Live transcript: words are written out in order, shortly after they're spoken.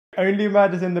Only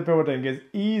Murders in the Building is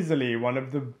easily one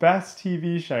of the best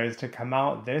TV shows to come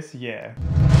out this year.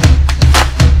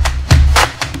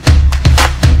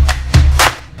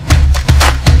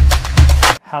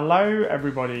 Hello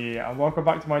everybody and welcome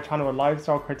back to my channel,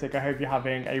 Lifestyle Critic. I hope you're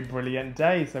having a brilliant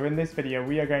day. So in this video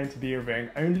we are going to be reviewing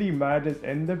Only Murders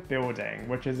in the Building,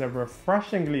 which is a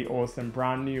refreshingly awesome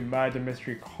brand new murder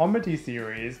mystery comedy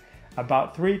series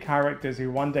about three characters who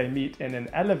one day meet in an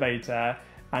elevator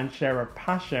and share a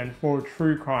passion for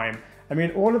true crime. I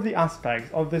mean, all of the aspects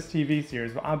of this TV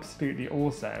series were absolutely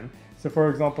awesome. So for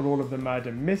example, all of the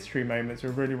murder mystery moments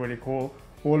were really cool.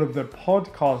 All of the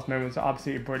podcast moments are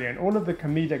absolutely brilliant. All of the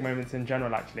comedic moments in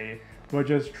general actually were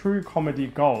just true comedy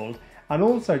gold. And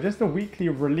also just the weekly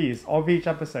release of each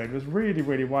episode was really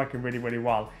working really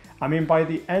well. I mean, by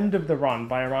the end of the run,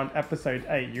 by around episode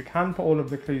 8, you can put all of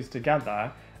the clues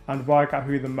together and work out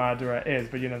who the murderer is.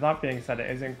 But you know, that being said, it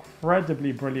is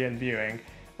incredibly brilliant viewing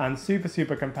and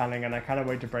super compelling, and I cannot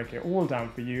wait to break it all down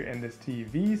for you in this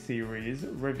TV series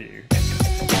review.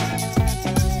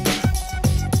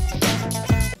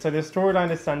 So the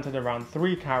storyline is centered around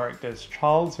three characters: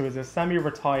 Charles, who is a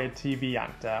semi-retired TV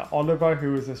actor, Oliver,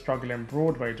 who is a struggling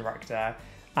Broadway director,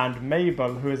 and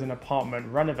Mabel, who is an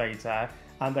apartment renovator,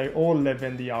 and they all live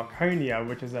in the Arconia,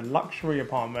 which is a luxury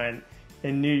apartment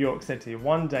in New York City.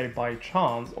 One day, by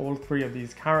chance, all three of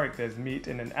these characters meet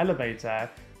in an elevator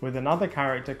with another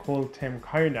character called Tim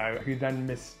Kono, who then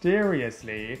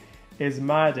mysteriously is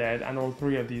murdered, and all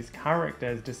three of these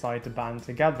characters decide to band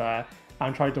together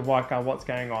and try to work out what's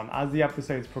going on. As the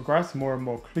episodes progress, more and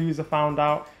more clues are found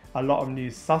out, a lot of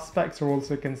new suspects are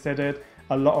also considered,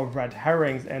 a lot of red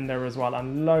herrings in there as well,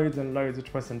 and loads of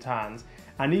twists and turns.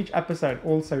 And each episode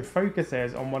also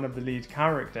focuses on one of the lead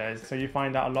characters, so you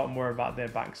find out a lot more about their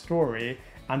backstory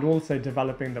and also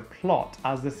developing the plot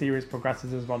as the series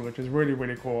progresses as well, which is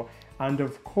really cool. And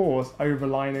of course,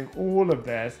 overlining all of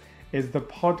this is the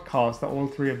podcast that all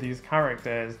three of these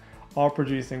characters are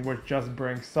producing, which just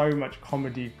brings so much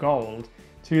comedy gold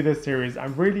to this series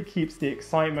and really keeps the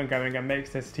excitement going and makes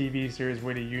this TV series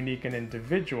really unique and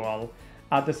individual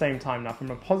at the same time. Now, from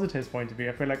a positives point of view,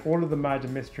 I feel like all of the murder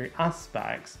mystery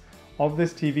aspects of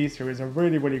this TV series are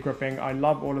really gripping. I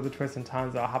love all of the twists and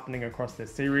turns that are happening across this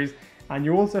series, and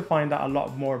you also find out a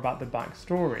lot more about the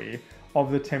backstory of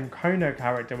the Tim Kono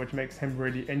character, which makes him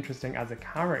really interesting as a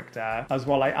character as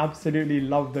well. I absolutely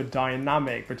love the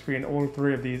dynamic between all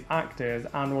three of these actors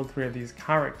and all three of these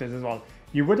characters as well.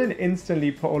 You wouldn't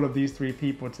instantly put all of these three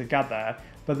people together,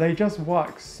 but they just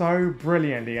work so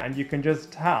brilliantly, and you can just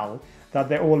tell that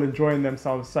they're all enjoying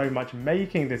themselves so much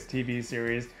making this TV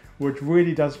series, which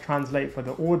really does translate for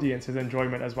the audience's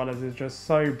enjoyment as well, as it's just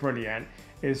so brilliant.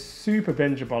 It's super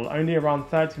bingeable, only around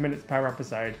 30 minutes per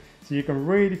episode, so you can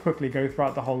really quickly go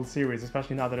throughout the whole series,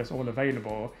 especially now that it's all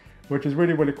available, which is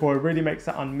really cool. It really makes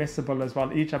it unmissable as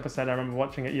well. Each episode, I remember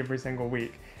watching it every single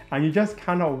week, and you just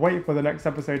cannot wait for the next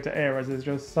episode to air, as it's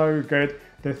just so good.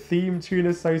 The theme tune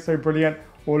is so brilliant.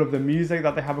 All of the music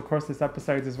that they have across this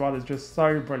episode as well is just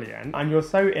so brilliant, and you're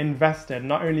so invested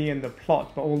not only in the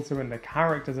plot but also in the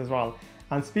characters as well.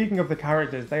 And speaking of the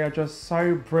characters, they are just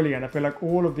so brilliant. I feel like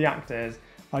all of the actors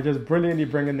are just brilliantly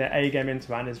bringing their A game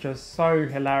into it, and it's just so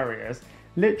hilarious.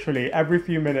 Literally every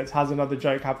few minutes has another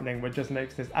joke happening, which just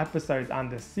makes this episode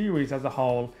and this series as a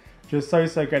whole just so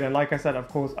good. And like I said, of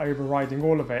course, overriding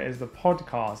all of it is the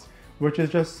podcast, which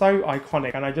is just so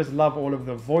iconic, and I just love all of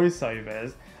the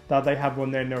voiceovers that they have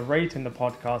when they're narrating the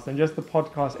podcast, and just the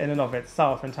podcast in and of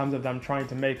itself in terms of them trying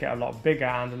to make it a lot bigger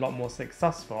and a lot more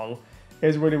successful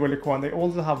is really cool. And they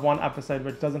also have one episode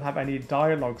which doesn't have any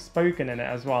dialogue spoken in it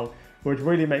as well, which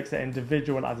really makes it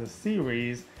individual as a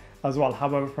series as well.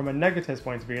 However, from a negatives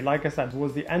point of view, like I said,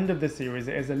 towards the end of the series,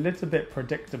 it is a little bit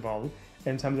predictable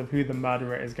in terms of who the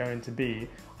murderer is going to be.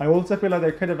 I also feel like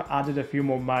they could have added a few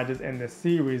more murders in this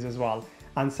series as well,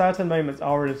 and certain moments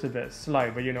are a little bit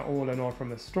slow, but you know, all in all,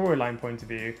 from a storyline point of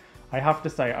view, I have to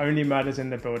say Only Murders in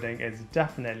the Building is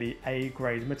definitely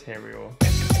A-grade material.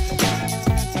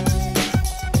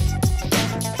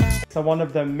 So one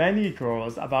of the many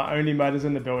draws about Only Murders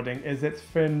in the Building is its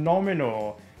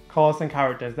phenomenal cast and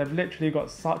characters. They've literally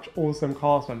got such awesome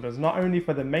cast members, not only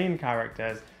for the main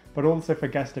characters, but also for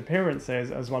guest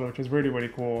appearances as well, which is really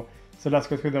cool. So let's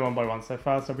go through them one by one. So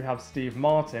first up, we have Steve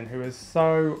Martin, who is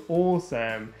so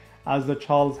awesome as the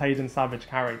Charles Hayden Savage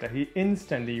character. He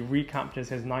instantly recaptures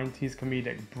his 90s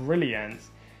comedic brilliance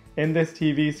in this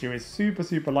TV series.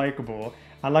 Super likable.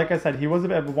 And like I said, he was a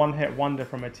bit of a one-hit wonder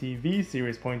from a TV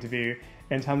series point of view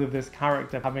in terms of this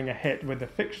character having a hit with the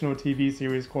fictional TV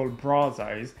series called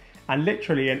Brazos. And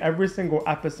literally in every single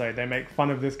episode, they make fun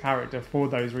of this character for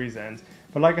those reasons.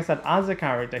 But like I said, as a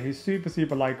character, he's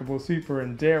super likable, super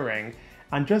endearing,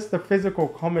 and just the physical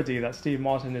comedy that Steve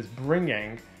Martin is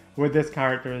bringing with this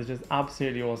character is just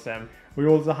absolutely awesome. We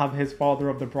also have his father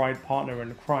of the bride partner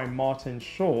in crime, Martin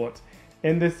Short,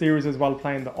 in this series as well,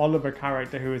 playing the Oliver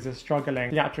character, who is a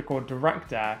struggling theatrical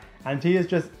director, and he is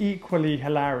just equally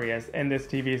hilarious in this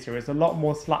TV series. A lot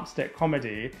more slapstick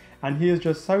comedy, and he is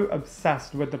just so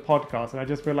obsessed with the podcast, and I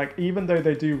just feel like even though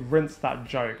they do rinse that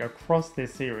joke across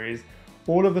this series,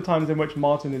 all of the times in which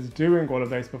Martin is doing all of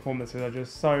those performances are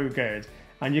just so good,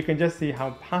 and you can just see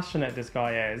how passionate this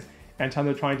guy is in terms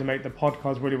of trying to make the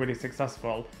podcast really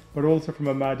successful, but also from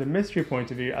a murder mystery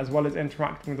point of view, as well as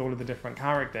interacting with all of the different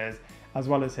characters, as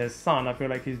well as his son. I feel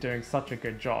like he's doing such a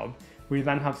good job. We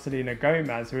then have Selena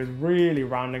Gomez, who is really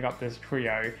rounding up this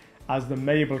trio as the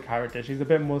Mabel character. She's a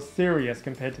bit more serious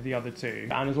compared to the other two,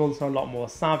 and is also a lot more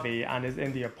savvy, and is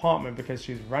in the apartment because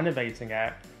she's renovating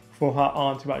it for her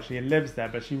aunt who actually lives there.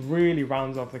 But she really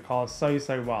rounds off the cast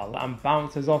so well, and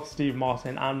bounces off Steve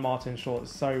Martin and Martin Short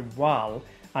so well,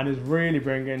 and is really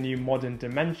bringing a new modern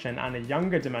dimension and a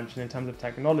younger dimension in terms of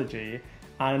technology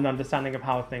and an understanding of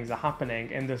how things are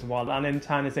happening in this world, and in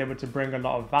turn is able to bring a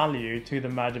lot of value to the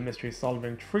murder mystery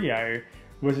solving trio,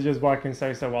 which is just working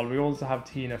so well. We also have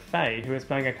Tina Fey, who is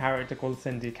playing a character called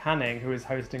Cindy Canning, who is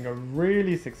hosting a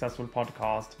really successful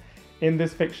podcast in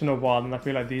this fictional world, and I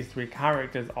feel like these three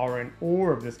characters are in awe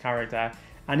of this character,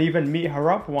 and even meet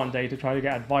her up one day to try to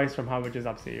get advice from her, which is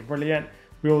absolutely brilliant.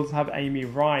 We also have Amy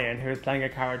Ryan, who is playing a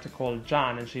character called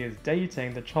Jan, and she is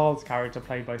dating the Charles character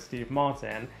played by Steve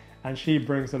Martin, and she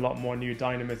brings a lot more new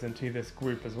dynamism to this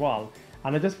group as well.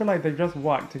 And I just feel like they just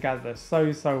work together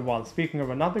so well. Speaking of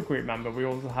another group member, we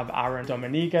also have Aaron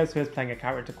Dominguez, who is playing a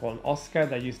character called Oscar.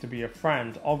 They used to be a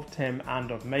friend of Tim and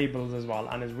of Mabel's as well,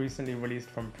 and is recently released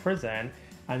from prison,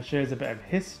 and shares a bit of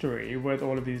history with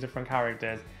all of these different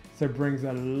characters, so brings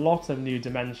a lot of new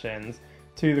dimensions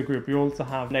to the group. We also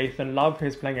have Nathan Love,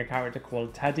 who's playing a character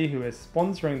called Teddy, who is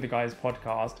sponsoring the Guys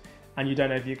podcast, and you don't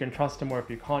know if you can trust him or if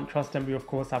you can't trust him. We of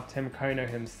course have Tim Kono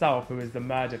himself, who is the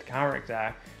murdered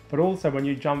character, but also when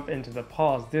you jump into the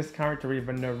past, this character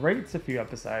even narrates a few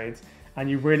episodes, and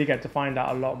you really get to find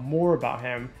out a lot more about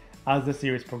him as the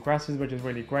series progresses, which is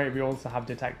really great. We also have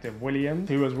Detective Williams,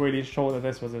 who was really sure that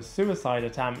this was a suicide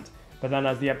attempt, but then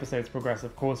as the episodes progress,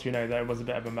 of course, you know that it was a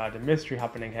bit of a murder mystery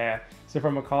happening here. So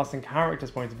from a cast and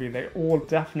characters point of view, they all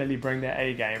definitely bring their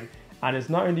A game. And it's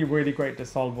not only really great to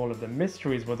solve all of the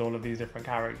mysteries with all of these different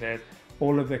characters,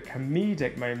 all of the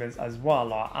comedic moments as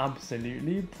well are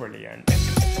absolutely brilliant.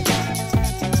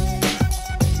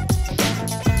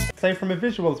 So from a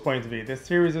visuals point of view, this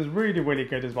series is really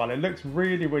good as well. It looks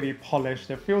really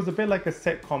polished. It feels a bit like a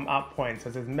sitcom at points,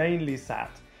 as it's mainly set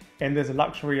in this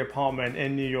luxury apartment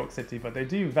in New York City, but they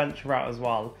do venture out as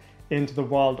well into the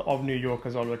world of New York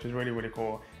as well, which is really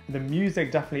cool. The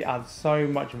music definitely adds so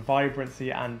much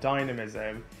vibrancy and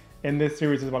dynamism in this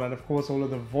series as well, and of course all of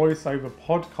the voiceover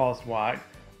podcast work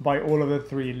by all of the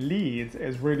three leads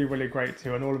is really great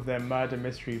too, and all of their murder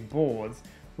mystery boards,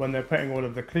 when they're putting all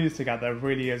of the clues together,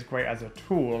 really is great as a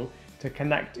tool to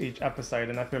connect each episode.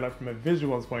 And I feel like from a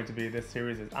visuals point of view, this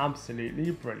series is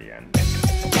absolutely brilliant.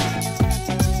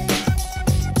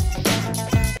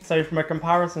 So from a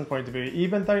comparison point of view,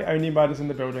 even though Only Murders in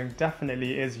the Building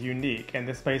definitely is unique in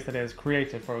the space that it has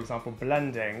created, for example,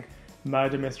 blending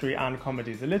murder mystery and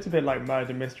comedies, a little bit like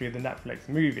Murder Mystery, the Netflix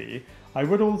movie, I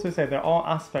would also say there are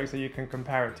aspects that you can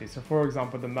compare it to. So for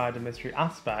example, the murder mystery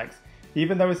aspects,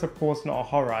 even though it's of course not a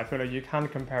horror, I feel like you can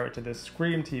compare it to the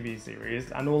Scream TV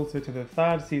series, and also to the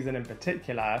third season in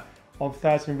particular of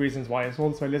 13 Reasons Why. It's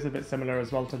also a little bit similar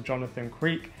as well to Jonathan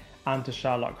Creek and to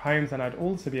Sherlock Holmes, and I'd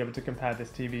also be able to compare this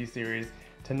TV series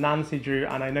to Nancy Drew,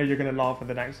 and I know you're going to laugh at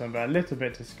the next one, but a little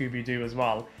bit to Scooby-Doo as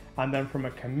well. And then from a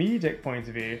comedic point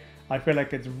of view, I feel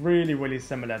like it's really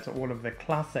similar to all of the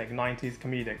classic 90s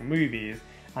comedic movies,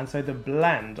 and so the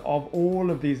blend of all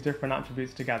of these different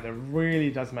attributes together really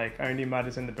does make Only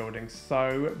Murders in the Building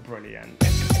so brilliant.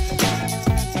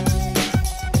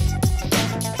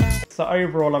 So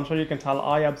overall, I'm sure you can tell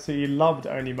I absolutely loved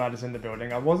Only Murders in the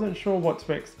Building. I wasn't sure what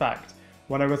to expect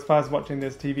when I was first watching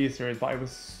this TV series, but I was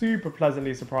super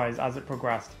pleasantly surprised as it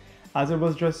progressed, as it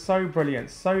was just so brilliant,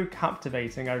 so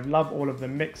captivating. I love all of the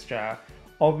mixture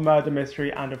of murder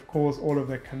mystery and of course all of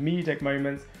the comedic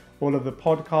moments, all of the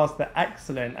podcasts, the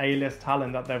excellent A-list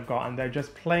talent that they've got, and they're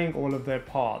just playing all of their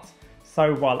parts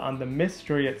so well, and the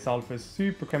mystery itself is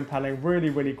super compelling,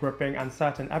 really gripping, and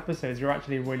certain episodes you're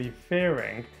actually really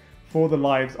fearing for the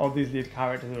lives of these lead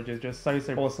characters, which is just so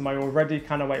awesome. I already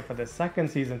cannot wait for the second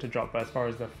season to drop, but as far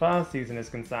as the first season is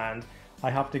concerned, I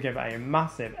have to give it a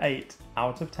massive 8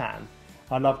 out of 10.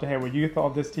 I'd love to hear what you thought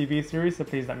of this TV series, so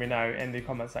please let me know in the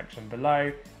comment section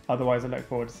below. Otherwise, I look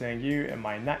forward to seeing you in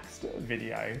my next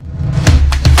video.